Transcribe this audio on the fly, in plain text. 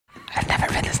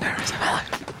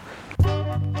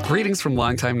Greetings from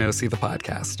Long Time No See, the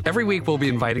podcast. Every week, we'll be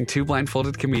inviting two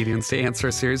blindfolded comedians to answer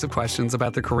a series of questions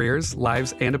about their careers,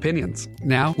 lives, and opinions.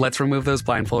 Now, let's remove those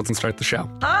blindfolds and start the show.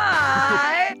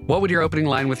 Hi! What would your opening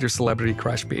line with your celebrity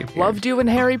crush be? Loved you in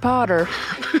Harry Potter.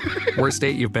 Worst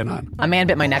date you've been on? A man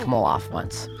bit my neck mole off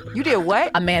once. You did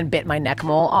what? A man bit my neck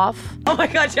mole off. Oh my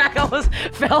God, Jack almost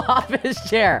fell off his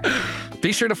chair.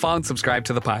 Be sure to follow and subscribe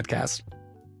to the podcast.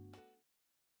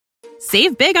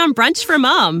 Save big on brunch for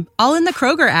mom, all in the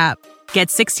Kroger app. Get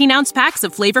 16-ounce packs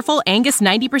of flavorful Angus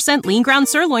 90% lean ground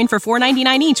sirloin for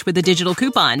 $4.99 each with a digital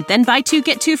coupon. Then buy two,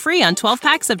 get two free on 12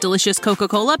 packs of delicious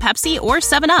Coca-Cola, Pepsi, or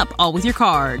 7-Up, all with your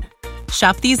card.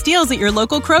 Shop these deals at your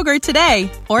local Kroger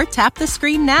today, or tap the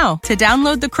screen now to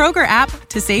download the Kroger app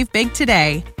to save big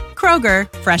today.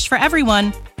 Kroger, fresh for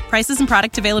everyone. Prices and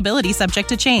product availability subject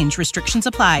to change. Restrictions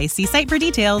apply. See site for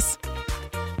details.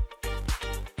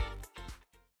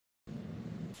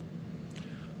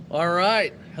 All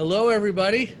right. Hello,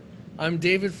 everybody. I'm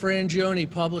David Frangioni,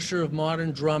 publisher of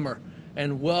Modern Drummer,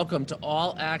 and welcome to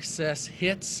All Access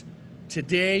Hits,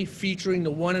 today featuring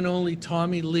the one and only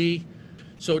Tommy Lee.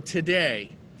 So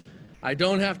today, I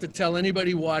don't have to tell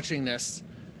anybody watching this,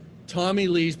 Tommy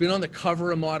Lee's been on the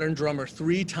cover of Modern Drummer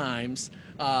 3 times.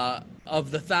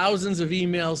 Of the thousands of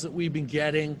emails that we've been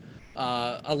getting,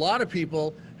 a lot of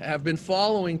people have been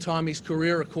following Tommy's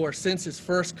career, of course, since his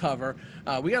first cover.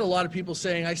 We got a lot of people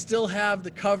saying, I still have the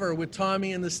cover with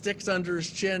Tommy and the sticks under his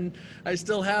chin. I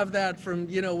still have that from,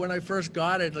 when I first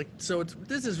got it.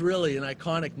 This is really an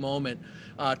iconic moment.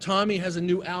 Tommy has a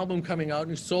new album coming out, a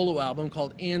new solo album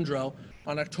called Andro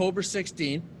on October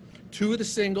 16. 2 of the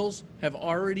singles have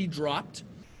already dropped,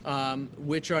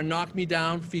 which are Knock Me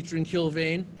Down featuring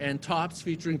Kilvane and Tops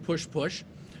featuring Push Push.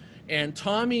 And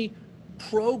Tommy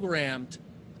programmed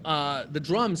the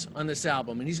drums on this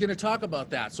album, and he's going to talk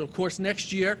about that. So, of course,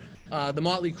 next year, the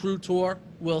Motley Crue tour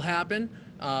will happen,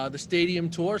 the stadium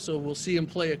tour, so we'll see him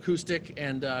play acoustic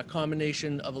and a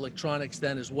combination of electronics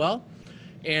then as well.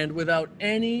 And without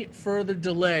any further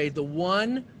delay, the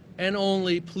one and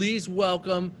only, please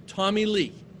welcome Tommy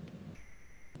Lee.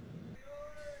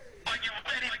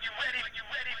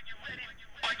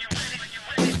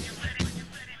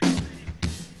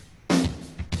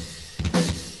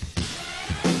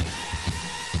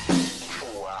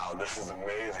 This is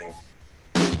amazing.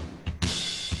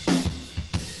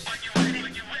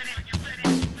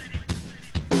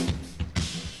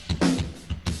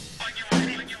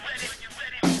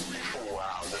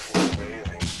 Wow, this is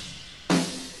amazing.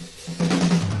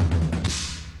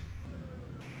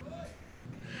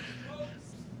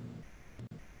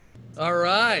 All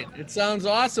right, it sounds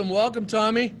awesome. Welcome,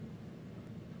 Tommy.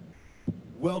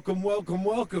 Welcome, welcome,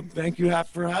 welcome. Thank you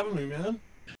for having me, man.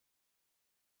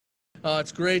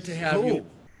 It's great to have you.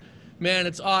 Man,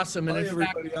 it's awesome. And Hi, in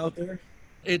everybody fact, out there.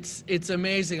 it's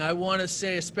amazing. I want to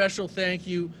say a special thank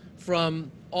you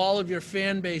from all of your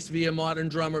fan base via Modern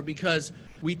Drummer, because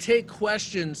we take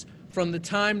questions from the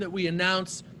time that we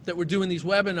announce that we're doing these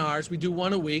webinars. We do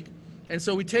 1 a week. And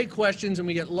so we take questions and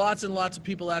we get lots and lots of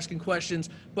people asking questions.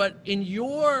 But in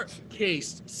your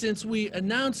case, since we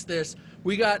announced this,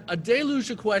 we got a deluge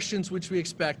of questions, which we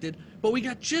expected, but we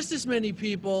got just as many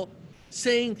people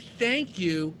saying thank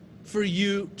you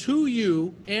to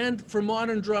you and for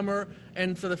Modern Drummer,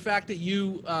 and for the fact that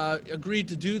you agreed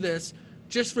to do this,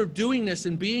 just for doing this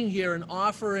and being here and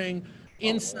offering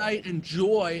insight and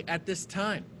joy at this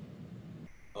time.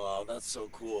 Oh, that's so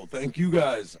cool. Thank you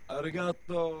guys.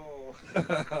 Arigato.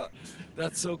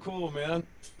 That's so cool, man.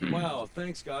 Wow,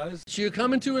 thanks, guys. So you're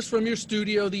coming to us from your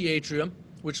studio, the Atrium,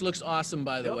 which looks awesome,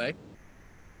 by the way.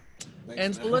 Thanks,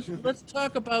 And so let's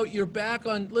talk about your back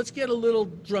on, let's get a little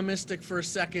drumistic for a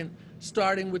second,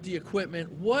 starting with the equipment.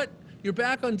 You're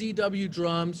back on DW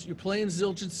drums, you're playing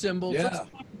Zildjian cymbals. Yeah. Let's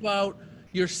talk about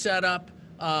your setup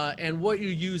and what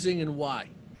you're using and why.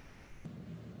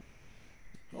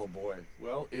 Oh boy.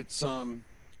 Well, it's a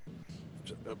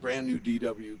brand new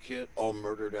DW kit, all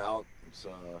murdered out. It's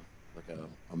like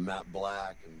a matte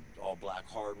black and all black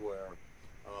hardware.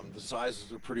 The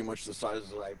sizes are pretty much the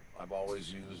sizes that I've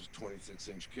always used,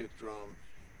 26-inch kick drum.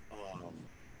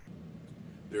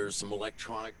 There's some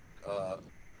electronic,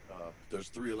 there's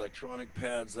 3 electronic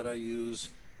pads that I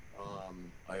use.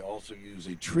 I also use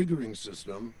a triggering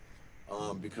system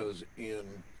because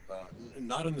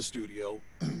not in the studio,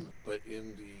 but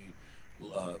in the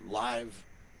live,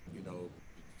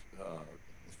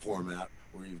 format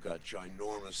where you've got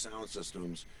ginormous sound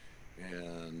systems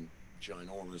and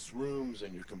ginormous rooms,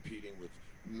 and you're competing with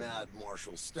mad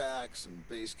Marshall stacks and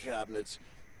bass cabinets.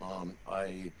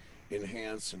 I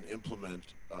enhance and implement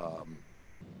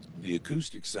the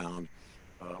acoustic sound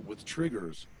with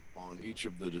triggers on each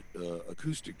of the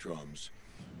acoustic drums.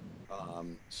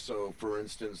 So for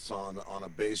instance, on a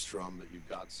bass drum that you've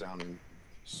got sounding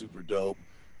super dope,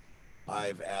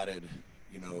 I've added,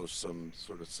 you know, some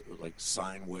sort of like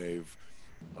sine wave,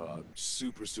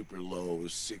 super low,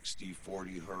 60,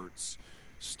 40 hertz,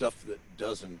 stuff that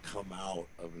doesn't come out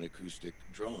of an acoustic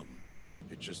drum.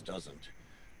 It just doesn't.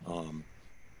 I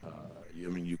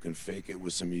mean, you can fake it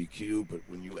with some EQ, but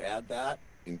when you add that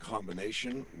in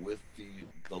combination with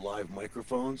the live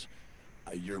microphones,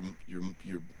 you're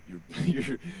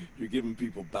giving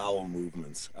people bowel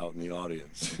movements out in the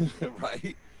audience,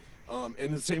 right?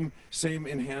 And the same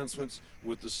enhancements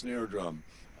with the snare drum.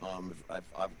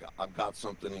 I've got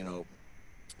something, you know,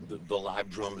 the live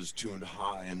drum is tuned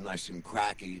high and nice and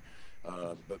cracky,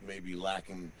 but maybe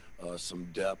lacking some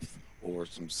depth or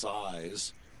some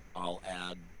size. I'll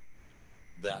add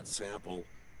that sample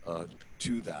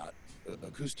to that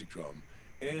acoustic drum,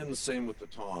 and the same with the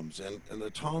toms. And the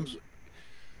toms,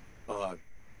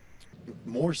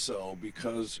 more so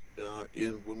because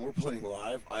when we're playing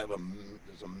live,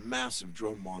 there's a massive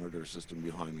drum monitor system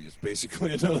behind me. It's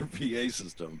basically another PA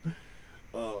system.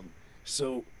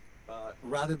 So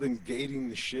rather than gating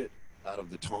the shit out of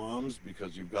the toms,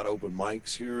 because you've got open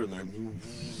mics here and they're,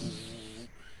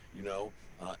 you know,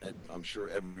 and I'm sure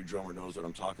every drummer knows what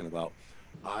I'm talking about,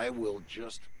 I will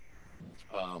just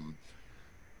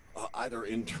either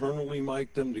internally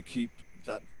mic them to keep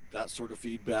that sort of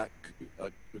feedback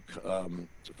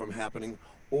from happening,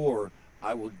 or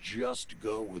I will just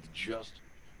go with just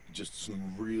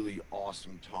some really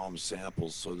awesome tom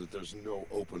samples so that there's no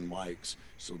open mics,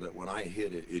 so that when I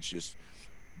hit it, it's just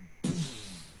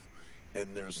and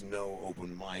there's no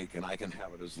open mic, and I can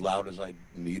have it as loud as I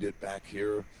need it back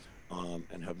here,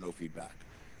 and have no feedback.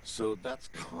 So that's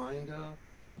kind of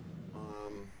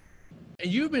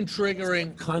And you've been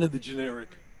triggering kind of the generic.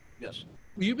 Yes.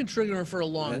 You've been triggering for a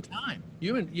long time.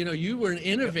 You were an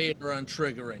innovator on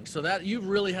triggering, so that you've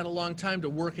really had a long time to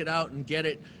work it out and get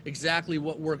it exactly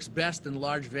what works best in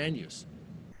large venues.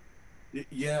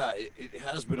 It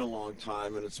has been a long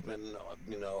time, and it's been,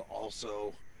 you know,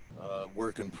 also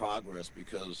work in progress,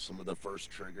 because some of the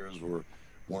first triggers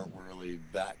weren't really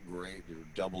that great. They were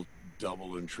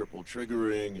double and triple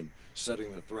triggering, and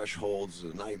setting the thresholds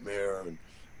is a nightmare, and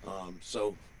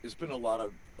so it's been a lot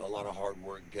of hard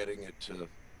work getting it to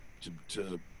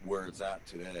where it's at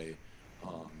today.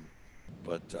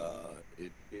 But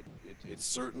it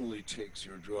certainly takes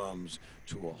your drums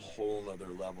to a whole nother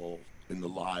level in the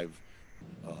live,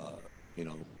 you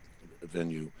know,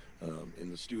 venue. In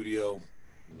the studio,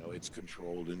 you know, it's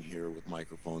controlled in here with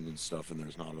microphones and stuff, and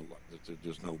there's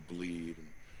no bleed,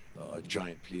 and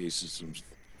giant PA systems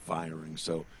firing.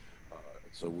 So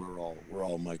we're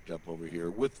all mic'd up over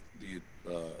here with the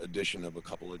addition of a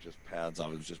couple of just pads. I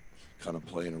was just kind of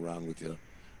playing around with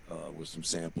with some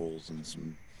samples and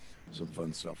some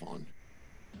fun stuff on.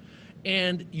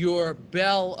 And your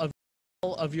bell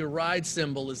of your ride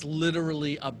cymbal is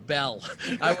literally a bell.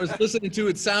 I was listening to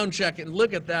it sound check, and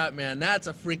look at that, man. That's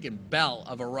a freaking bell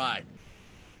of a ride.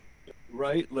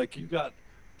 Right? Like, you got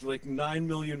like 9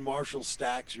 million Marshall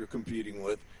stacks you're competing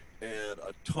with, and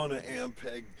a ton of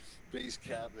Ampeg bass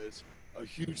cabinets, a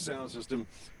huge sound system,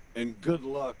 and good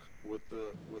luck with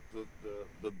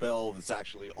the bell that's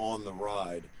actually on the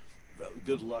ride.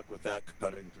 Good luck with that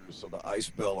cutting through. So the ice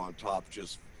bell on top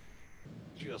just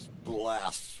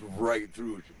blasts right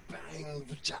through it. Bang,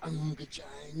 ka-chang,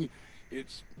 ka-chang.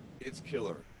 It's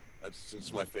killer.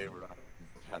 It's my favorite.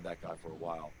 I've had that guy for a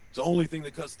while. It's the only thing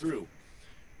that cuts through.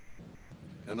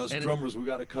 And those drummers, we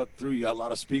got to cut through. You got a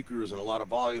lot of speakers and a lot of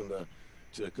volume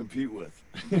to compete with.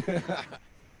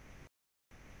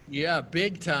 Yeah,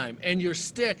 big time. And your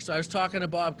sticks, I was talking to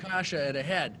Bob Kasha at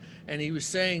Ahead, and he was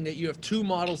saying that you have 2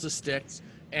 models of sticks,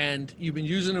 and you've been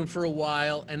using them for a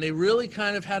while, and they really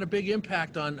kind of had a big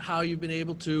impact on how you've been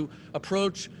able to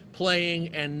approach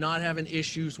playing and not having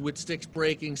issues with sticks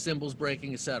breaking, cymbals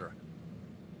breaking, etc.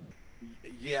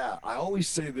 Yeah, I always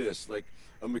say this, like,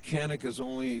 a mechanic is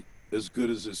only as good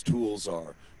as his tools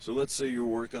are. So let's say you're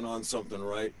working on something,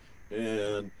 right?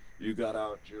 And you got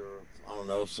out your, I don't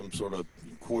know, some sort of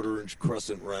 1/4-inch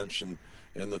crescent wrench, and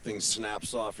the thing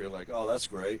snaps off. You're like, oh, that's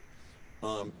great.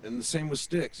 And the same with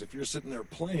sticks. If you're sitting there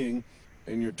playing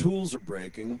and your tools are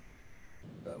breaking,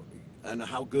 and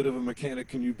how good of a mechanic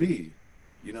can you be?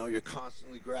 You know, you're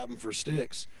constantly grabbing for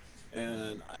sticks,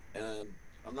 and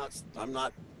I'm not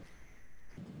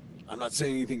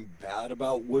saying anything bad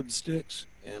about wood sticks,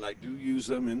 and I do use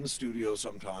them in the studio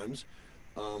sometimes,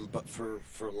 but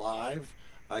for live,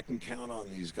 I can count on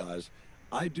these guys.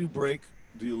 I do break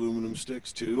the aluminum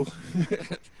sticks too,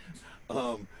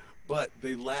 but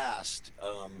they last.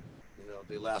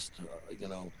 They last.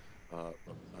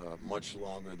 Much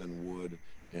longer than wood.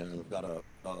 And I've got a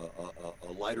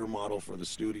lighter model for the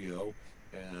studio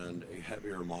and a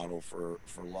heavier model for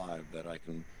live that I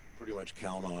can pretty much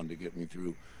count on to get me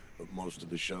through most of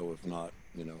the show. If not,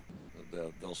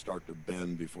 they'll start to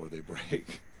bend before they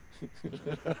break.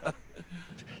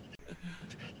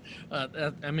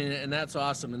 And that's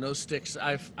awesome. And those sticks,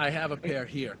 I have a pair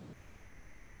here.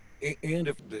 And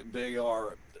if they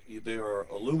are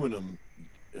aluminum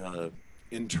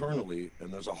internally,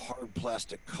 and there's a hard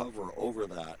plastic cover over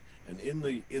that, and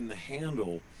in the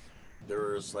handle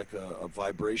there's like a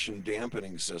vibration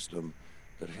dampening system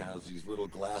that has these little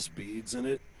glass beads in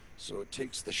it, so it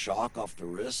takes the shock off the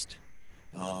wrist,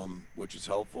 which is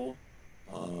helpful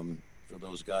for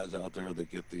those guys out there that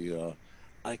get the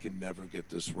I can never get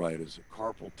this right. Is it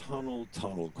carpal tunnel,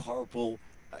 carpal?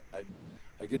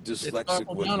 I get dyslexic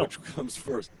with which comes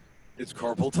first. It's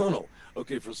carpal tunnel.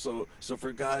 Okay, so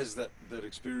for guys that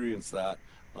experience that,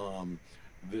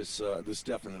 this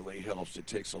definitely helps. It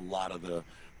takes a lot of the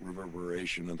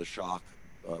reverberation and the shock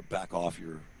back off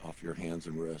your hands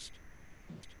and wrist.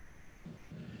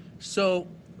 So,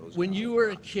 when you were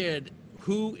a kid,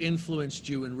 who influenced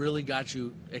you and really got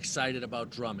you excited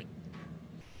about drumming?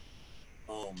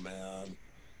 Oh man,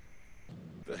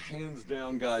 the hands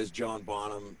down guys, John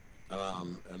Bonham,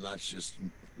 and that's just,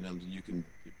 you can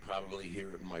probably hear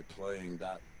it in my playing.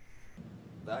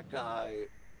 That guy,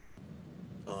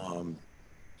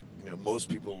 most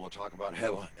people will talk about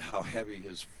how heavy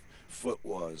his foot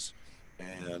was,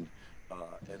 and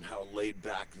how laid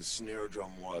back the snare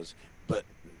drum was, but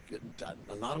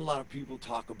not a lot of people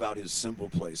talk about his cymbal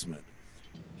placement.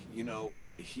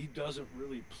 He doesn't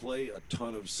really play a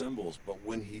ton of cymbals, but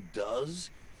when he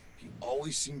does, he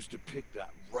always seems to pick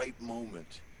that right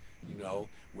moment,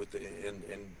 with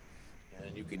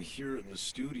and you can hear it in the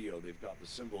studio. They've got the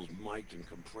cymbals mic'd and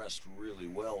compressed really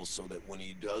well, so that when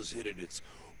he does hit it, it's.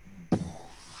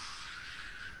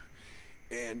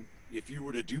 And if you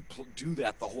were to do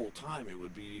that the whole time, it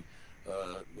would be,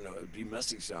 it'd be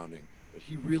messy sounding. But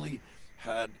he really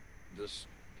had this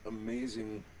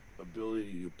amazing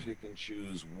ability to pick and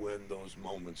choose when those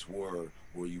moments were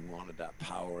where you wanted that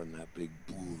power and that big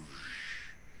boosh.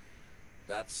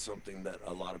 That's something that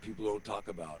a lot of people don't talk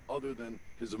about, other than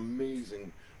his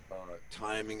amazing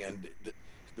timing and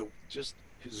just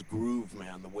his groove,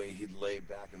 man. The way he'd lay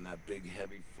back in that big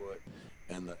heavy foot,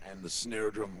 and the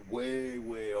snare drum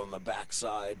way on the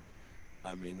backside.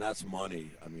 I mean, that's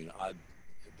money. I mean,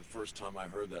 the first time I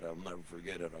heard that, I'll never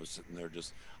forget it. I was sitting there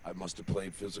I must have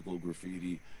played Physical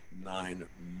Graffiti 9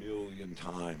 million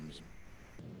times.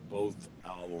 Both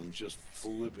albums, just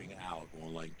flipping out,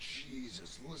 going like,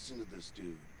 Jesus, listen to this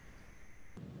dude.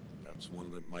 That's one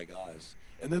of my guys.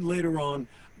 And then later on,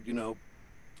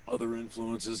 other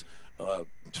influences.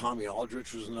 Tommy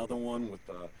Aldrich was another one with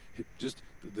just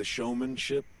the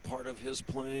showmanship part of his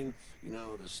playing.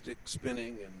 The stick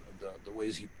spinning and the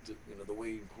ways the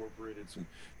way he incorporated some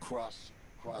cross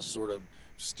sort of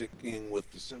sticking with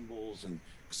the cymbals and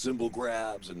cymbal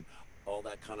grabs and all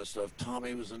that kind of stuff.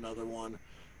 Tommy was another one.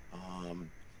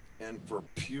 And for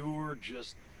pure,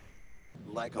 just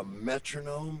like a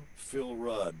metronome, Phil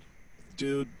Rudd.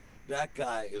 Dude, that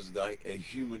guy is like a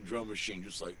human drum machine,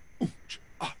 just like,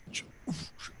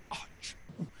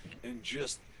 and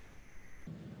just,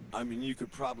 I mean, you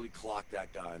could probably clock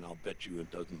that guy and I'll bet you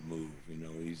it doesn't move,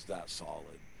 he's that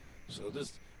solid. So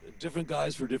there's different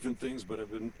guys for different things, but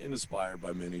I've been inspired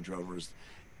by many drummers,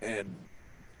 and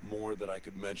more that I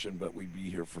could mention, but we'd be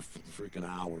here for freaking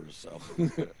hours. So.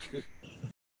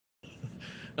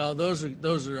 No, those are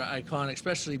iconic,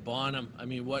 especially Bonham. I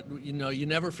mean, you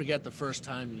never forget the first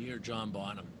time you hear John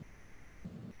Bonham.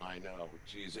 I know,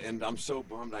 geez, and I'm so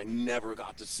bummed I never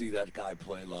got to see that guy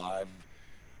play live.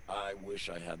 I wish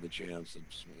I had the chance.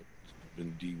 It's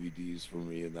been DVDs for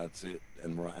me, and that's it,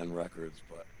 and records,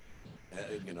 but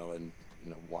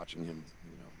watching him,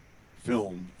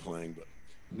 filmed playing, but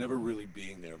never really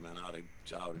being there, man. I'd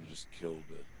have just killed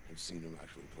to have seen him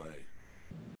actually play.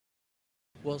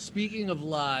 Well, speaking of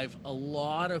live, a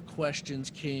lot of questions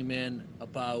came in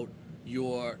about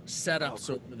your setups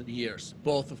over the years,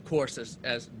 both, of course,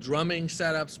 as drumming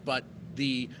setups, but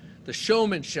the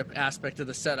showmanship aspect of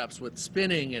the setups with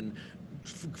spinning and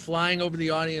flying over the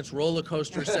audience, roller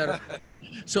coaster setup.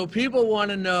 So people want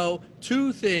to know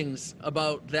two things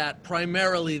about that.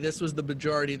 Primarily, this was the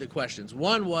majority of the questions.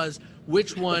 One was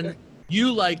which one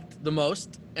you liked the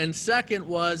most, and second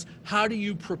was how do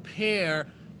you prepare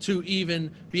to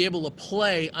even be able to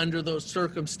play under those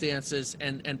circumstances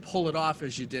and pull it off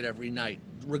as you did every night,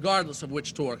 regardless of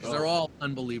which tour, because they're all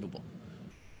unbelievable.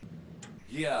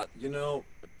 Yeah,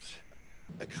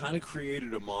 I kind of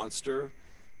created a monster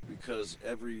because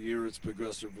every year it's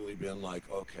progressively been like,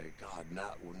 okay, God,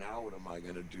 now what am I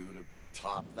going to do to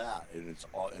top that? And it's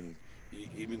all, and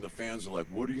even the fans are like,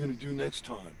 what are you going to do next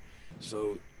time?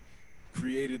 So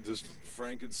created this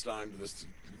Frankenstein, this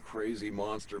crazy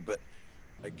monster. But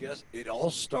I guess it all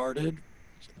started,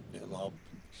 and I'll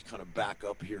just kind of back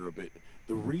up here a bit.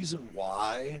 The reason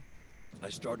why I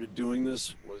started doing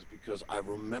this was because I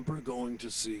remember going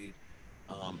to see,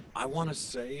 I want to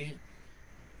say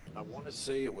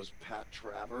it was Pat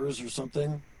Travers or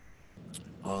something,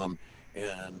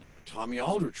 and Tommy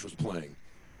Aldrich was playing,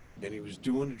 and he was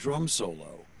doing a drum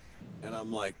solo, and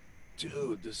I'm like,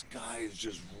 dude, this guy is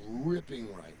just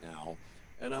ripping right now.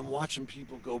 And I'm watching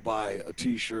people go buy a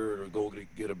T-shirt or go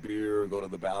get a beer or go to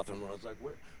the bathroom, and I was like,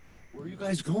 where are you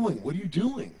guys going? What are you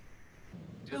doing?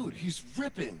 Dude, he's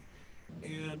ripping.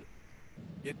 And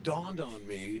it dawned on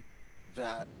me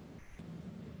that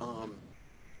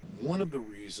one of the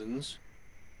reasons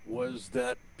was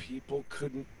that people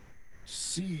couldn't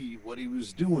see what he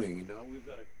was doing.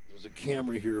 There's a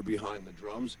camera here behind the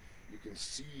drums. You can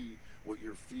see what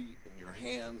your feet and your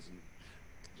hands and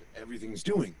everything's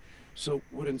doing. So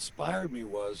what inspired me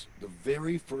was the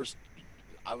very first,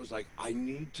 I was like, I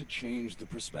need to change the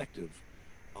perspective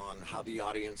on how the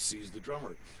audience sees the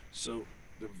drummer. So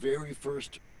the very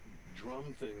first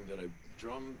drum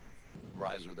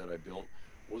riser that I built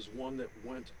was one that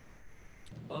went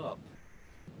up,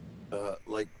 up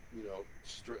like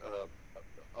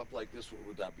this. What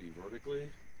would that be? Vertically?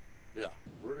 Yeah,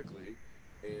 vertically,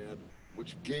 and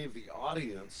which gave the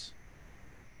audience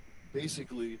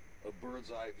basically a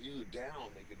bird's eye view down.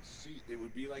 They could see. It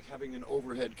would be like having an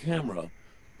overhead camera,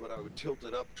 but I would tilt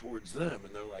it up towards them,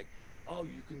 and they're like, "Oh,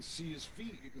 you can see his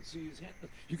feet. You can see his hands.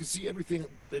 You can see everything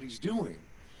that he's doing."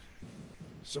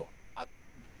 So,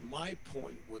 my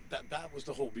point was that was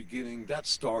the whole beginning. That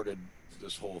started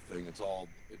this whole thing. It's all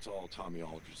Tommy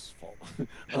Aldrich's fault.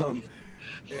 And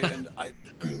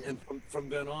from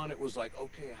then on, it was like,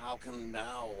 okay, how can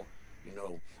now,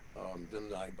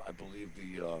 then I believe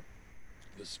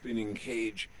the spinning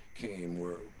cage came,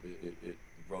 where it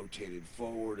rotated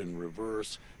forward and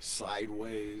reverse,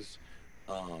 sideways,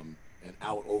 and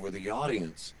out over the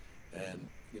audience. And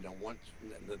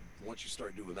once you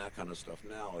start doing that kind of stuff,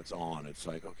 now it's on. It's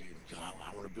like, okay, God,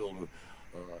 I want to build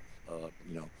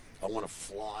I want to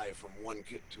fly from one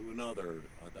kit to another.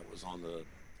 That was on the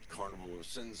Carnival of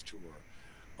Sins tour.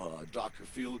 Dr.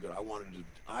 Feelgood.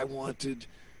 I wanted,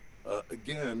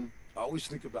 again, I always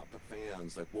think about the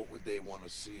fans, like what would they want to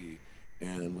see?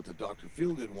 And with the Dr.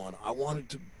 Feelgood one, I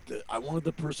wanted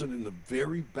the person in the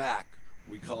very back.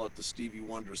 We call it the Stevie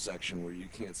Wonder section, where you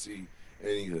can't see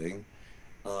anything,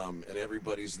 and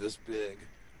everybody's this big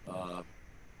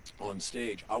on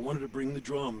stage. I wanted to bring the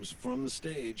drums from the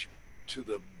stage to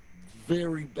the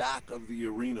very back of the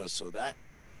arena, so that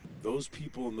those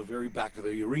people in the very back of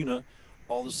the arena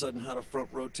all of a sudden had a front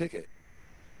row ticket.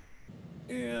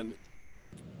 And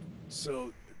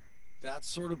so that's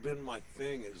sort of been my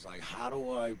thing, is like, how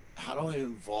do I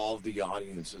involve the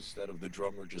audience instead of the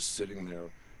drummer just sitting there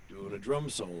doing a drum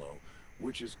solo,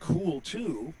 which is cool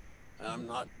too. I'm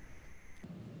not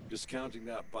discounting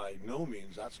that by no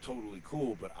means. That's totally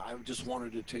cool, but I just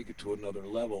wanted to take it to another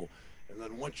level. And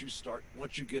then once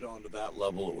you get onto that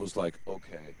level, it was like,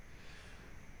 okay,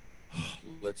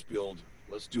 let's do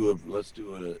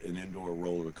an indoor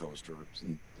roller coaster.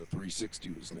 And the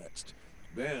 360 was next.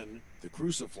 Then the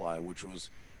Crucifly, which was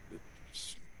the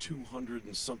 200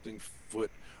 and something foot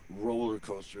roller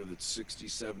coaster that's 60,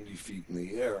 70 feet in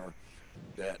the air,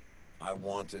 that I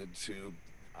was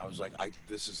like,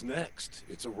 this is next.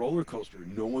 It's a roller coaster.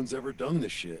 No one's ever done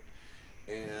this shit.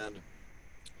 And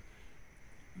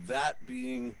that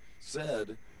being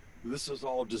said, this is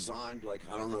all designed like,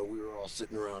 I don't know, we were all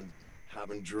sitting around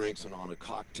having drinks, and on a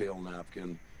cocktail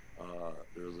napkin,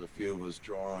 there's a few of us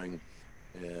drawing,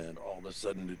 and all of a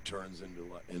sudden it turns into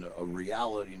a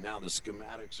reality. Now the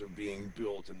schematics are being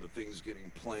built and the things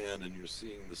getting planned, and you're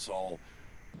seeing this all,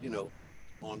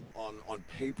 on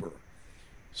paper.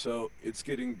 So it's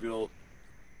getting built,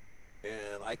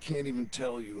 and I can't even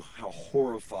tell you how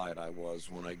horrified I was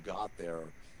when I got there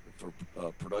for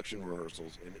production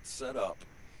rehearsals, and it's set up.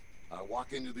 I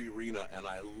walk into the arena and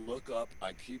I look up,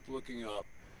 I keep looking up,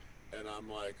 and I'm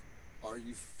like, are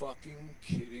you fucking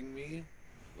kidding me?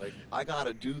 Like, I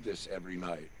gotta do this every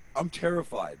night. I'm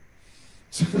terrified.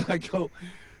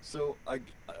 So I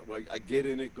get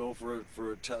in it, go for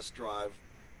a test drive.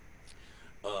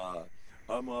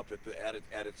 I'm up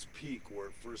at its peak, where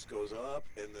it first goes up,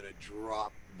 and then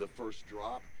the first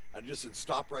drop. I just said,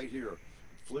 stop right here,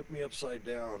 flip me upside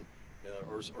down,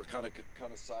 or kind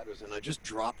of sideways, and I just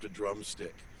dropped a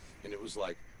drumstick, and it was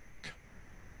like,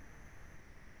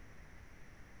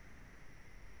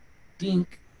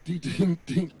 dink, dink, dink,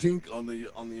 dink, dink on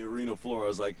the arena floor. I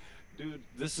was like, dude,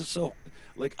 this is so,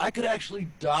 like, I could actually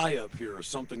die up here if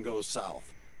something goes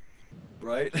south,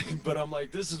 right? But I'm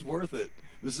like, this is worth it.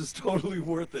 This is totally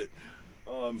worth it.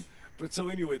 But so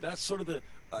anyway, that's sort of the,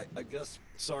 I guess,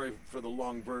 sorry for the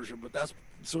long version, but that's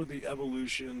sort of the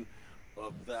evolution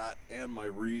of that and my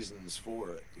reasons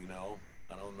for it, you know?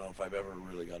 I don't know if I've ever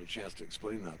really got a chance to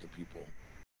explain that to people.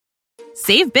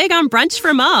 Save big on brunch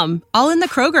for mom, all in the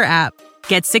Kroger app.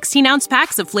 Get 16-ounce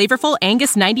packs of flavorful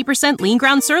Angus 90% lean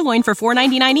ground sirloin for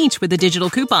 $4.99 each with a digital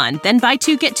coupon. Then buy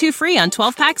 2, get 2 free on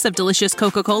 12 packs of delicious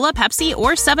Coca-Cola, Pepsi,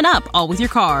 or 7-Up, all with your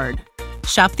card.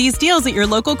 Shop these deals at your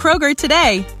local Kroger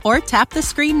today, or tap the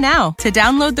screen now to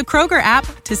download the Kroger app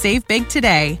to save big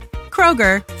today.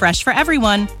 Kroger, fresh for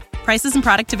everyone. Prices and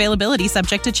product availability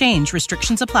subject to change.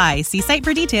 Restrictions apply. See site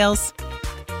for details.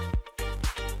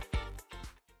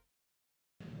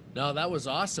 No, that was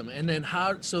awesome. And then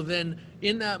so then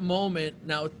in that moment,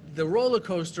 now the roller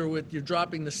coaster with you're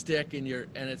dropping the stick and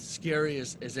it's scary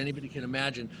as anybody can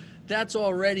imagine. That's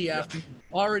already after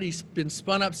you've already been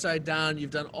spun upside down.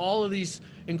 You've done all of these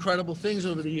incredible things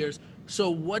over the years.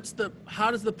 So how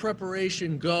does the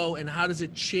preparation go, and how does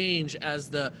it change as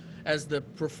the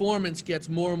performance gets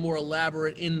more and more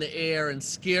elaborate in the air and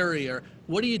scarier?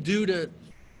 What do you do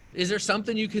is there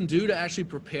something you can do to actually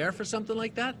prepare for something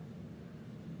like that?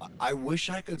 I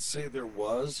wish I could say there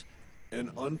was,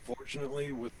 and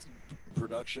unfortunately with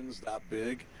productions that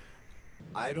big,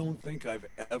 I don't think I've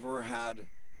ever had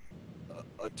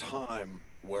a time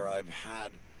where I've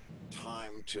had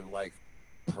time to like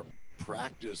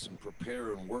practice and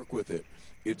prepare and work with it.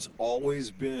 It's always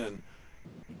been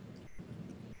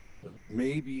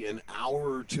maybe an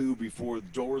hour or two before the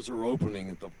doors are opening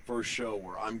at the first show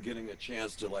where I'm getting a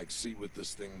chance to like see what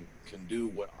this thing can do,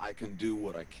 what I can do,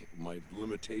 what I can, my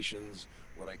limitations,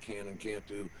 what I can and can't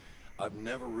do. I've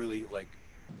never really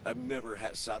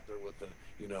sat there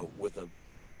with a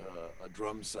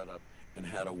drum setup and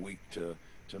had a week to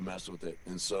mess with it.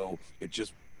 And so it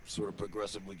just sort of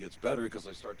progressively gets better because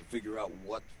I start to figure out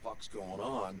what the fuck's going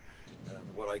on and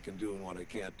what I can do and what I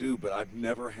can't do. But I've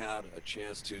never had a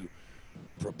chance to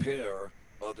prepare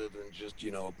other than just,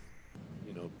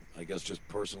 I guess just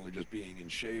personally just being in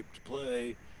shape to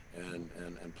play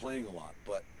and playing a lot.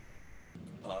 But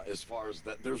as far as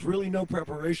that, there's really no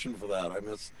preparation for that. I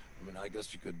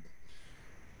guess you could,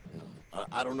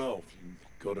 I don't know, if you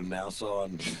go to Nassau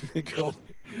and go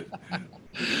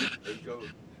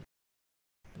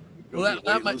well,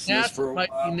 that might be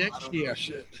next year.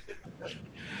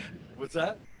 What's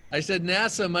that? I said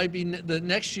NASA might be the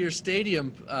next year's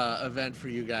stadium event for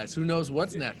you guys. Who knows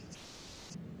what's next?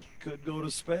 Could go to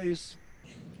space.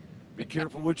 Be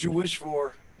careful what you wish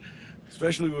for,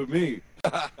 especially with me.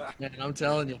 Man, I'm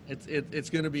telling you, it's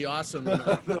going to be awesome.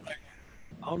 I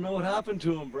don't know what happened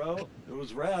to him, bro. It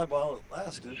was rad while it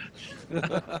lasted.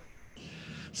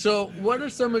 So what are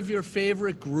some of your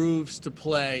favorite grooves to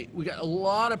play? We got a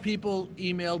lot of people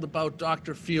emailed about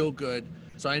Dr. Feelgood,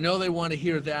 so I know they want to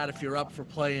hear that if you're up for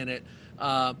playing it.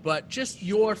 But just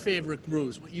your favorite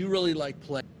grooves, what you really like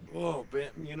playing. Oh,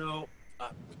 man,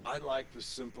 I like the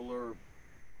simpler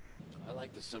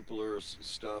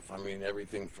stuff. I mean,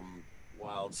 everything from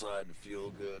Wild Side to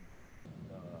Feel Good,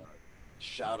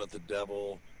 Shout at the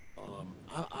Devil. I'm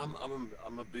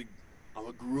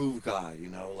a groove guy,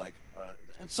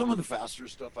 and some of the faster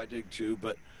stuff I dig too.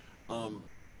 But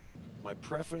my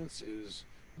preference is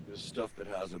stuff that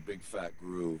has a big fat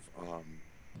groove.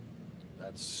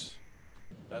 That's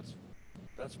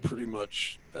pretty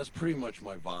much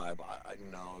my vibe. I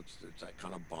it's that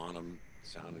kind of Bonham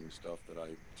sounding stuff that I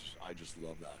just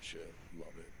love that shit.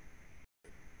 Love it.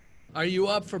 Are you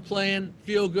up for playing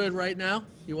Feel Good right now?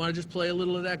 You want to just play a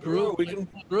little of that groove? We can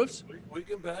grooves. We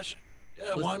can bash it.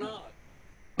 Yeah, why not?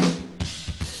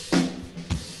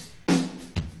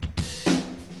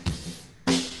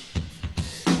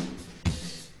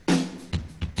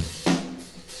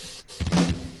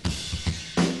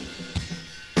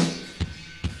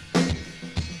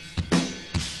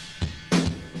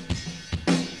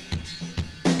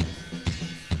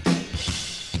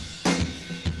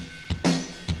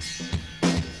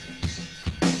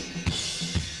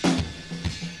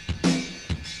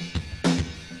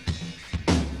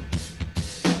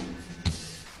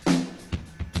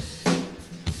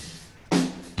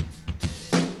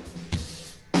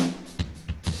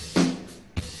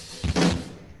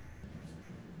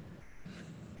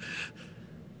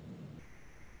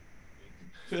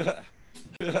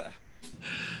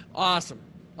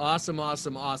 Awesome,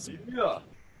 awesome, awesome. Yeah.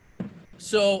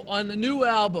 So on the new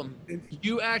album,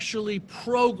 you actually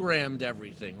programmed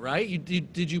everything, right?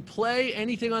 Did you play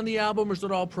anything on the album, or is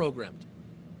it all programmed?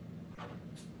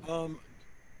 I'm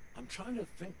trying to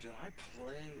think. Did I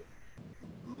play?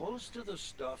 Most of the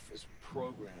stuff is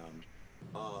programmed.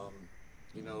 Um,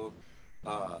 you know,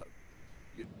 uh,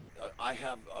 I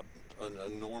have an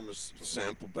enormous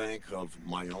sample bank of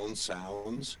my own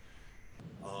sounds,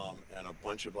 and a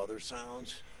bunch of other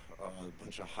sounds, a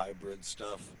bunch of hybrid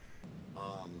stuff.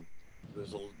 Um,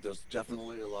 there's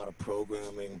definitely a lot of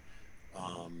programming,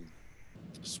 um,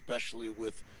 especially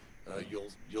with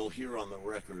you'll hear on the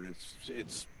record.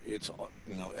 It's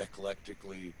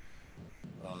eclectically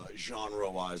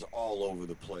genre-wise all over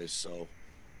the place. So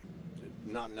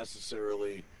not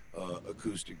necessarily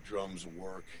acoustic drums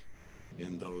work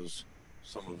in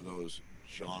some of those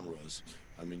genres.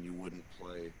 I mean, you wouldn't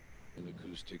play an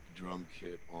acoustic drum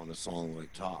kit on a song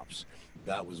like Tops.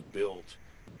 That was built,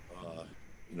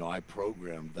 I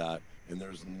programmed that, and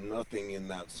there's nothing in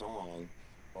that song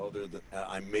other than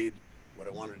I made what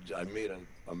I wanted to. I made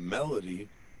a melody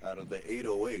out of the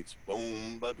 808s.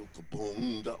 Boom, ba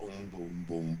boom, da boom,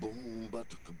 boom, boom, ba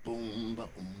boom, ba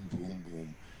boom,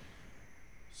 boom.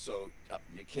 So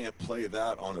you can't play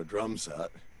that on a drum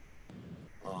set.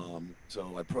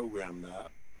 So I programmed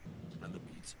that, and the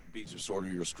beats are sort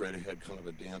of your straight ahead kind of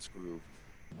a dance groove.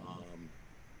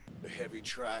 The heavy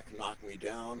track, Knock Me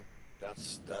Down,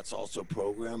 that's also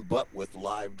programmed, but with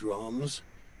live drums.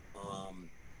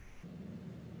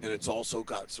 And it's also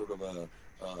got sort of a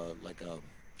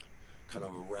kind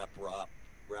of a rap rock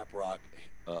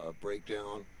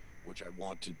breakdown, which I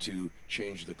wanted to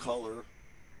change the color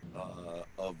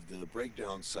of the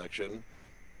breakdown section,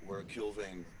 where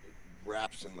Kilvane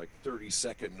raps in like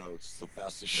 30-second notes, the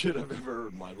fastest shit I've ever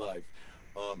heard in my life.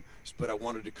 But I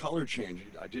wanted to color change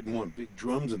it. I didn't want big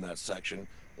drums in that section.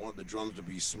 I wanted the drums to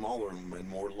be smaller and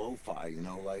more lo-fi,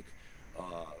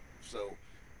 so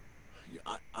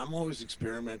I'm always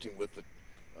experimenting with the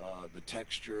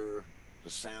texture, the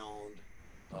sound,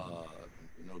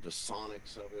 the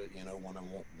sonics of it. When I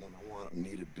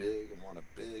need it big, I want it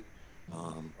big.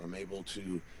 I'm able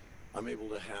to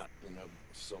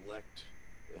select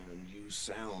and use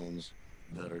sounds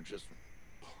that are just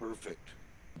perfect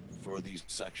for these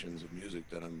sections of music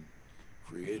that I'm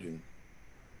creating.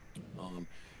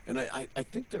 And I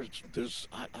think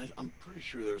I'm pretty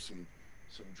sure there's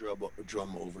some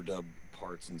drum overdub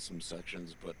parts in some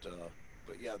sections, but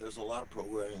yeah, there's a lot of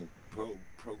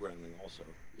programming also.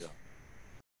 Yeah.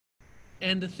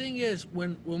 And the thing is,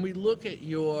 when we look at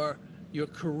your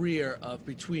career of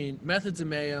between Methods of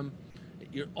Mayhem,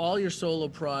 all your solo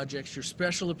projects, your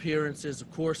special appearances, of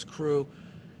course, Crew,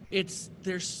 it's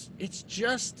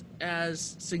just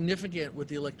as significant with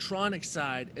the electronic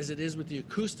side as it is with the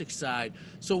acoustic side.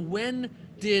 So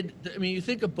you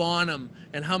think of Bonham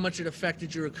and how much it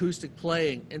affected your acoustic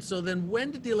playing, and so then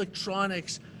when did the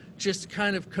electronics just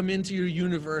kind of come into your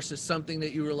universe as something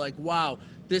that you were like, wow,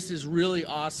 this is really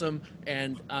awesome,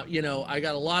 and I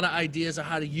got a lot of ideas of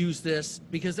how to use this,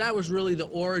 because that was really the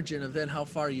origin of then how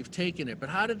far you've taken it. But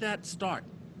how did that start?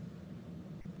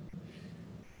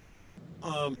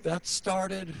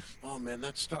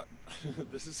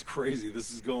 This is crazy.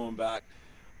 This is going back.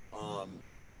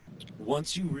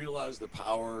 Once you realize the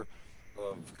power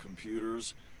of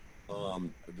computers,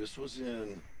 this was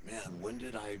when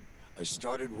did I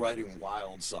started writing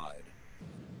Wild Side,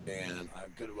 and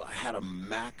I had a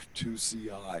Mac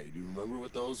 2CI. Do you remember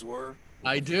what those were?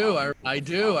 I do. I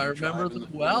remember them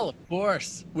well, of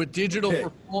course. With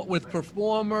digital, with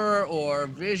Performer or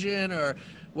Vision or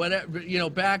whatever,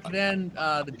 back then,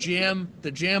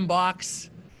 the Jam box.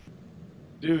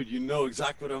 Dude, you know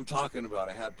exactly what I'm talking about.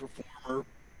 I had Performer,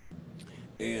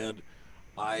 and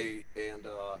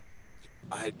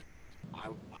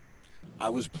I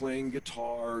was playing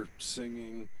guitar,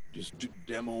 singing, just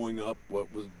demoing up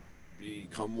what would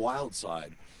become Wild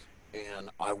Side, and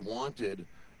I wanted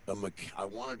a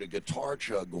guitar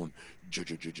chug going,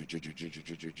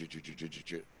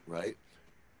 right?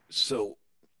 So,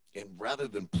 and rather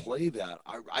than play that,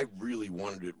 I really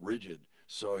wanted it rigid.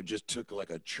 So I just took like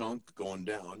a chunk going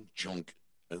down, chunk,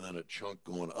 and then a chunk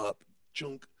going up,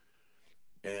 chunk,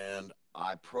 and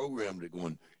I programmed it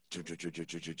going,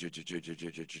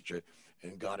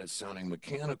 and got it sounding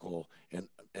mechanical. And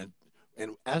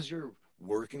as you're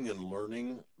working and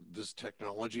learning this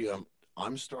technology,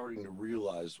 I'm starting to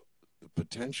realize the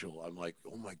potential. I'm like,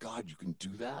 oh my God, you can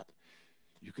do that?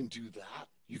 You can do that?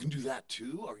 You can do that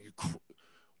too? Are you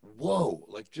whoa,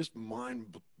 like just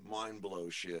mind blow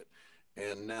shit.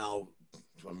 And now,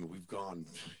 we've gone,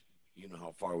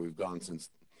 how far we've gone since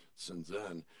since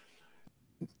then.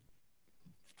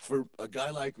 For a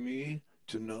guy like me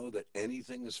to know that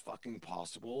anything is fucking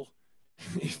possible,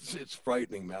 it's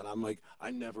frightening, man. I'm like,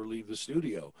 I never leave the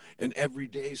studio, and every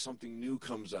day something new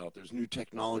comes out. There's new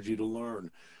technology to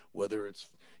learn, whether it's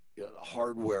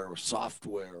hardware or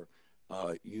software,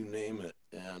 you name it.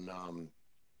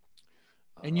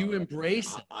 And you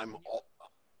embrace it.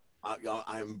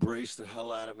 I embrace the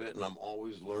hell out of it, and I'm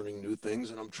always learning new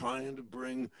things, and I'm trying to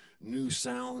bring new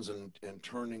sounds and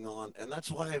turning on. And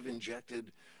that's why I've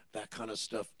injected that kind of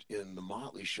stuff in the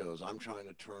Motley shows. I'm trying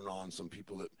to turn on some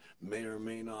people that may or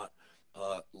may not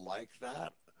like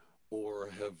that or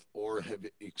have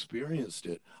experienced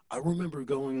it. I remember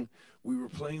we were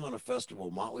playing on a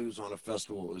festival. Motley was on a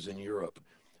festival. It was in Europe.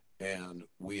 And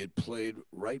we had played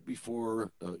right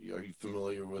before, are you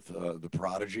familiar with The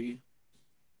Prodigy?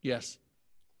 Yes.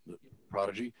 The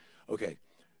Prodigy? Okay.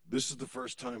 This is the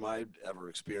first time I'd ever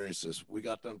experienced this. We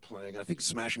got done playing. I think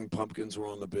Smashing Pumpkins were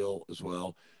on the bill as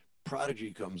well.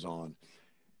 Prodigy comes on.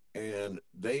 And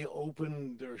they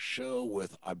opened their show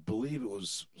with, I believe it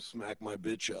was Smack My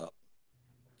Bitch Up.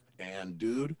 And,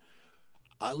 dude,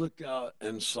 I looked out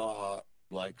and saw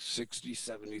like 60,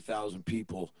 70,000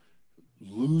 people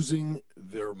losing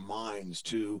their minds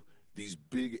to these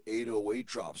big 808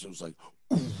 drops. It was like,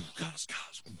 ooh, gas,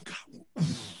 ooh,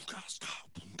 gas,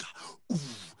 ooh.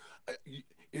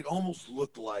 It almost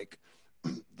looked like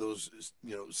those,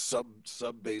 sub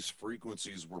bass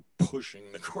frequencies were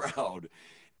pushing the crowd.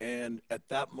 And at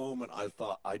that moment, I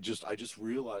thought, I just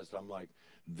realized, I'm like,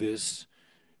 this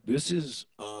is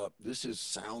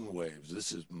sound waves.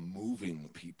 This is moving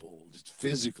people. It's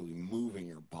physically moving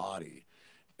your body.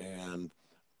 And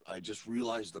I just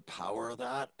realized the power of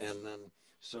that. And then,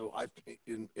 so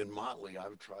in Motley,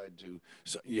 I've tried to,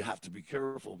 so you have to be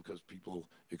careful because people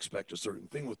expect a certain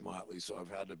thing with Motley. So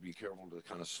I've had to be careful to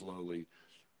kind of slowly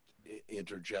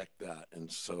interject that.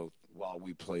 And so while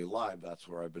we play live, that's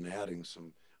where I've been adding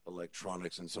some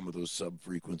electronics and some of those sub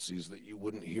frequencies that you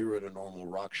wouldn't hear at a normal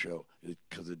rock show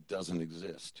because it doesn't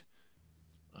exist.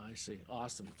 I see.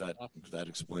 Awesome. That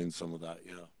explains some of that.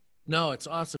 Yeah. No, it's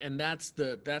awesome. And that's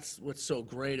what's so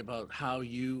great about how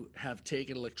you have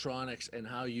taken electronics and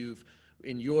how you've,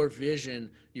 in your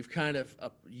vision, you've kind of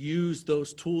used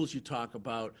those tools you talk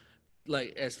about,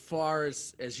 like as far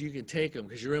as you can take them,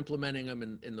 because you're implementing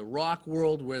them in the rock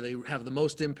world where they have the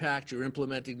most impact. You're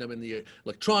implementing them in the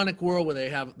electronic world where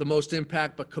they have the most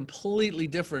impact, but completely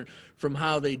different from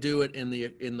how they do it in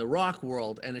the rock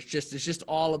world. And it's just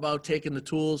all about taking the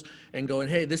tools and going,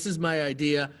 hey, this is my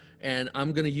idea, and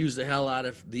I'm going to use the hell out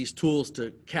of these tools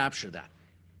to capture that.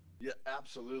 Yeah,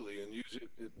 absolutely, and use it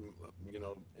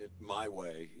my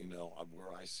way,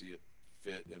 where I see it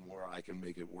fit and where I can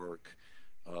make it work.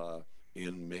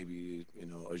 In maybe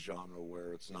a genre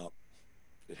where it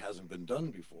hasn't been done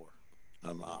before.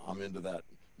 I'm into that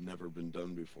never been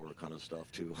done before kind of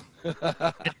stuff too.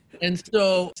 And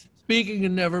so, speaking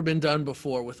of never been done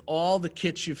before, with all the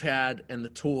kits you've had and the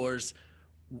tours,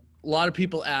 a lot of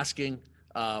people asking,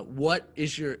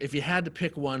 if you had to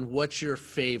pick one, what's your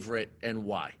favorite and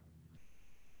why?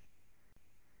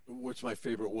 What's my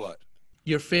favorite what?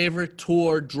 Your favorite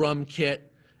tour drum kit.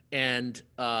 And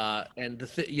not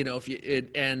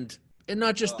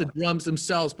just the drums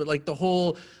themselves, but like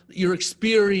your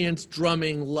experience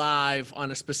drumming live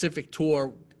on a specific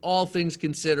tour, all things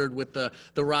considered, with the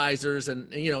risers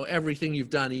and everything you've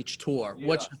done each tour. Yeah.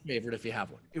 What's your favorite if you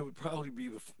have one? It would probably be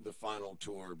the final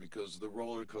tour, because the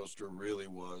roller coaster really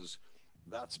was.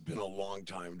 That's been a long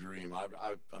time dream.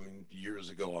 I mean, years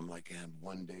ago, I'm like, man,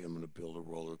 one day I'm going to build a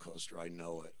roller coaster. I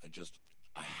know it.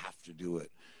 I have to do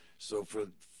it. So for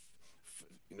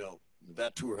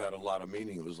that tour had a lot of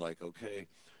meaning. It was like, okay,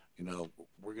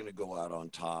 we're going to go out on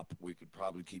top. We could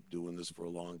probably keep doing this for a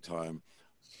long time.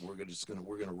 We're going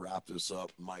to wrap this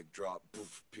up, mic drop,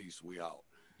 poof, peace, we out.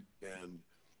 And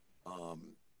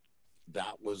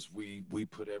that was, we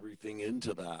put everything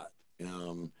into that,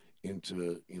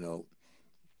 into,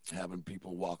 having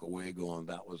people walk away going,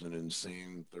 that was an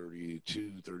insane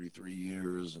 32, 33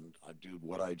 years. And dude,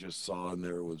 what I just saw in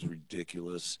there was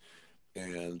ridiculous.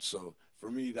 And so for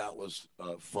me, that was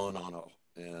fun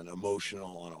and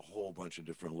emotional on a whole bunch of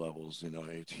different levels.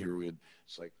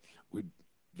 It's like we'd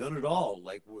done it all.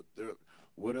 Like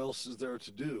what else is there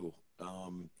to do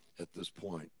at this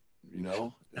point?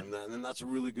 And then that's a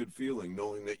really good feeling,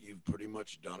 knowing that you've pretty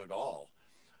much done it all.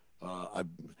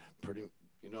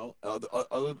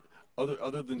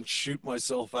 Other than shoot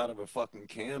myself out of a fucking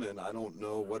cannon, I don't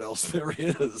know what else there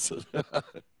is.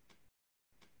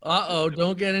 Uh-oh,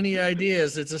 don't get any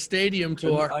ideas. It's a stadium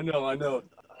tour. I know.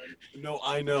 No,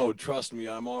 I know. Trust me,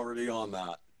 I'm already on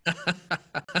that.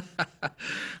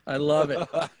 I love it.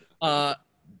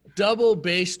 Double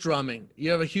bass drumming.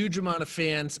 You have a huge amount of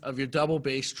fans of your double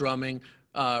bass drumming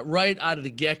right out of the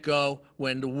get-go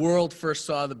when the world first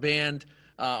saw the band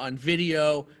on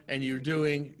video, and you're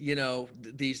doing,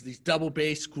 these double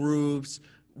bass grooves.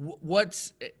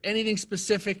 What's anything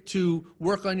specific to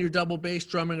work on your double bass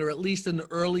drumming, or at least in the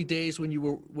early days when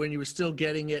you were still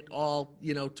getting it all,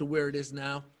 to where it is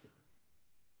now?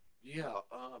 Yeah,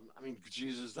 I mean,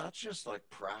 Jesus, that's just like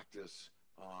practice,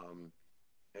 and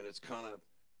it's kind of,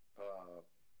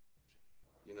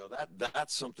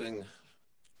 that's something.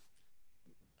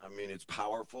 I mean, it's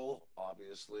powerful,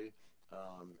 obviously,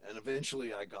 and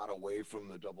eventually I got away from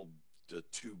the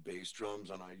two bass drums,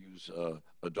 and I use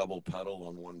a double pedal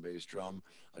on one bass drum.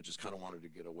 I just kind of wanted to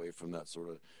get away from that sort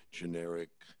of generic,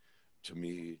 to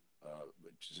me.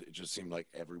 It just seemed like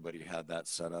everybody had that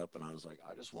set up, and I was like,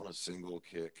 I just want a single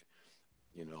kick,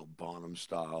 Bonham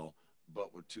style,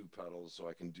 but with two pedals, so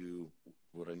I can do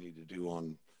what I need to do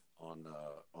on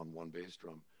one bass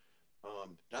drum.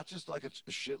 That's just like a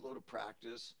shitload of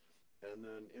practice, and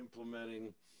then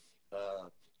implementing,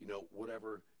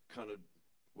 whatever kind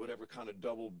of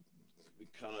double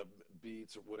kind of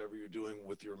beats or whatever you're doing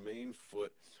with your main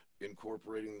foot,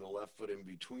 incorporating the left foot in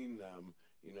between them.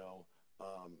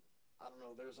 I don't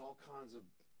know. There's all kinds of,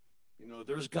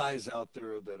 there's guys out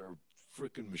there that are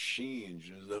freaking machines.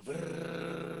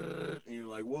 And you're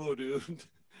like, whoa, dude.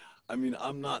 I mean,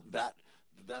 I'm not that.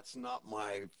 That's not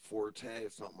my forte.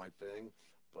 It's not my thing.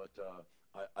 But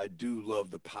I do love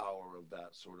the power of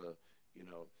that sort of,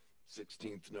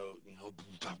 16th note.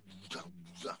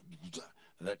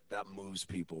 That moves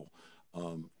people.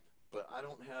 But I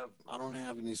don't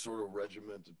have any sort of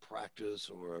regimented practice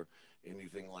or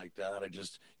anything like that. I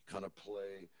just kind of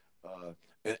play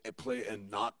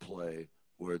and not play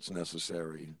where it's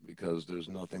necessary, because there's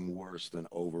nothing worse than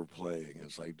overplaying.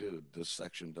 It's like, dude, this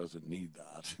section doesn't need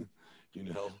that.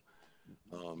 Yeah,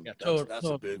 That's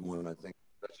a big one. I think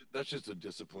that's just a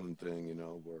discipline thing,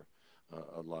 where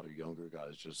a lot of younger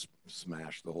guys just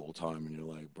smash the whole time, and you're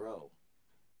like, bro,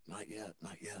 not yet,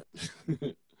 not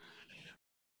yet.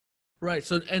 Right.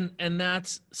 So, and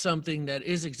that's something that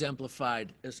is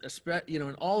exemplified,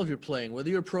 in all of your playing,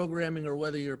 whether you're programming or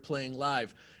whether you're playing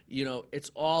live.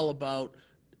 It's all about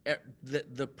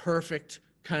the perfect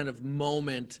kind of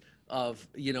moment of,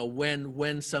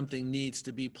 when something needs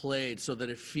to be played so that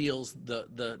it feels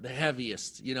the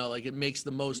heaviest. Like it makes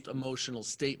the most emotional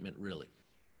statement, really.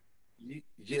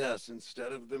 Yes,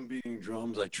 instead of them being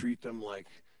drums, I treat them like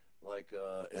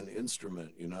an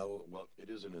instrument. Well,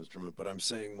 it is an instrument, but I'm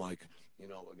saying like,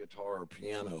 a guitar or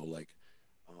piano. Like,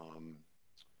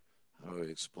 how do I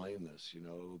explain this?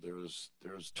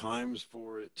 There's times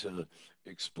for it to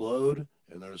explode,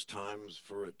 and there's times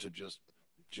for it to just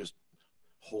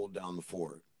hold down the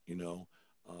fort. And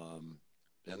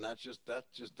that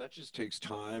just takes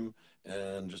time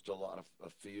and just a lot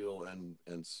of feel and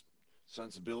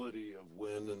sensibility of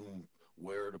when and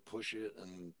where to push it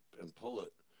and pull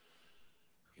it.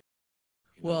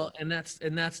 Well, and that's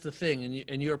the thing,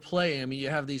 and you're playing. I mean, you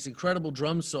have these incredible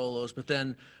drum solos, but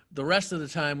then the rest of the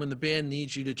time, when the band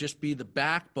needs you to just be the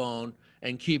backbone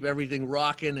and keep everything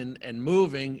rocking and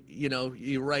moving,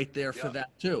 you're right there for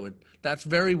that too. And that's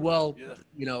very well,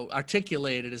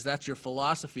 articulated. As that's your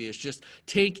philosophy, is just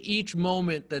take each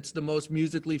moment that's the most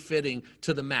musically fitting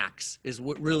to the max. Is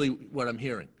what I'm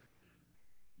hearing.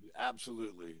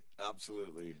 Absolutely,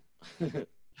 absolutely.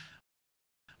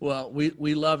 Well,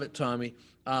 we love it, Tommy.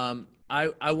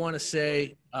 I want to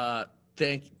say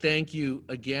thank you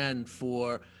again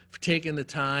for taking the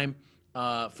time,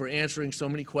 for answering so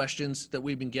many questions that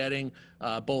we've been getting,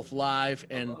 both live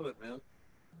and. I love it, man.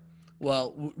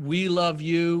 Well, we love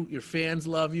you. Your fans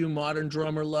love you. Modern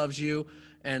Drummer loves you.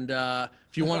 And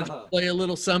if you want to play a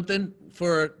little something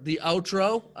for the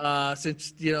outro,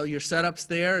 since your setup's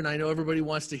there, and I know everybody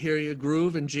wants to hear you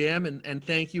groove and jam, and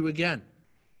thank you again.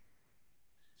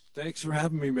 Thanks for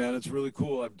having me, man. It's really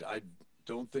cool. I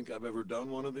don't think I've ever done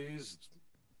one of these. It's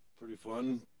pretty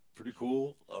fun, pretty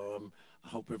cool. I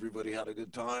hope everybody had a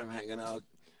good time hanging out,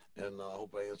 and I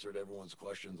hope I answered everyone's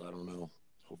questions. I don't know.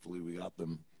 Hopefully we got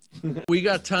them. We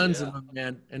got tons of them,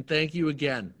 man. And thank you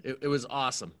again. It was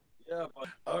awesome. Yeah.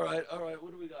 All right.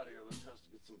 What do we got here? Let's have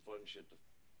to get some fun shit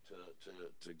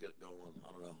to get going.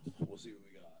 I don't know. We'll see what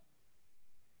we got.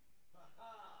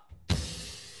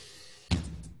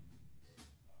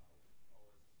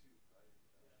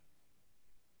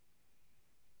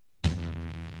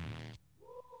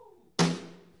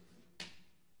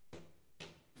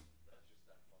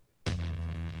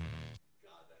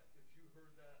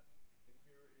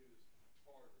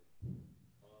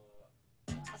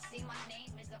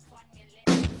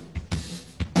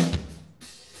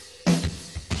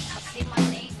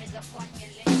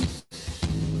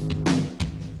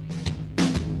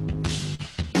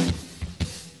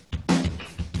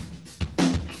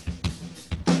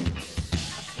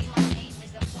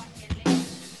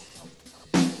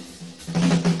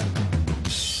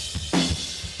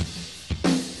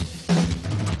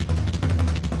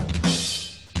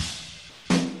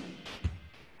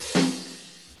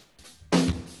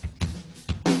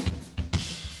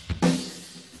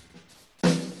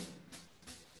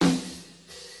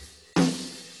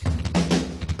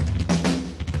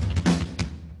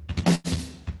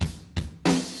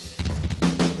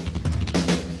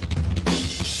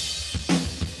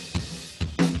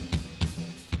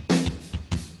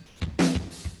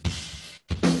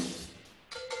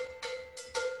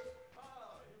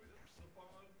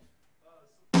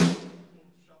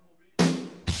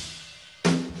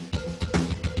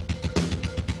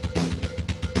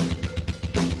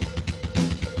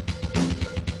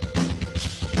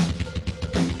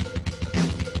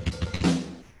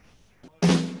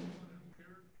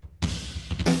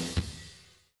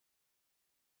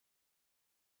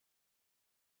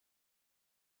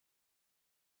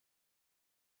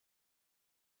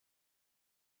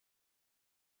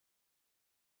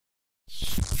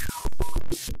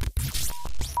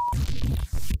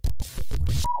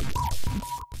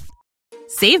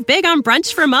 Save big on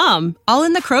brunch for mom, all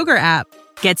in the Kroger app.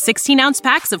 Get 16-ounce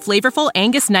packs of flavorful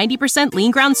Angus 90%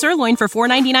 lean ground sirloin for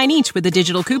 $4.99 each with a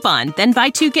digital coupon. Then buy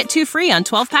 2, get 2 free on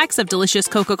 12 packs of delicious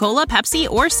Coca-Cola, Pepsi,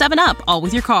 or 7-Up, all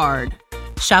with your card.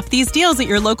 Shop these deals at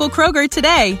your local Kroger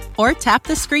today, or tap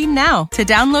the screen now to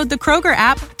download the Kroger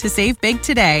app to save big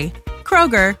today.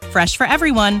 Kroger, fresh for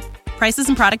everyone. Prices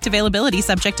and product availability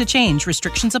subject to change.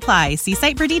 Restrictions apply. See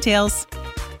site for details.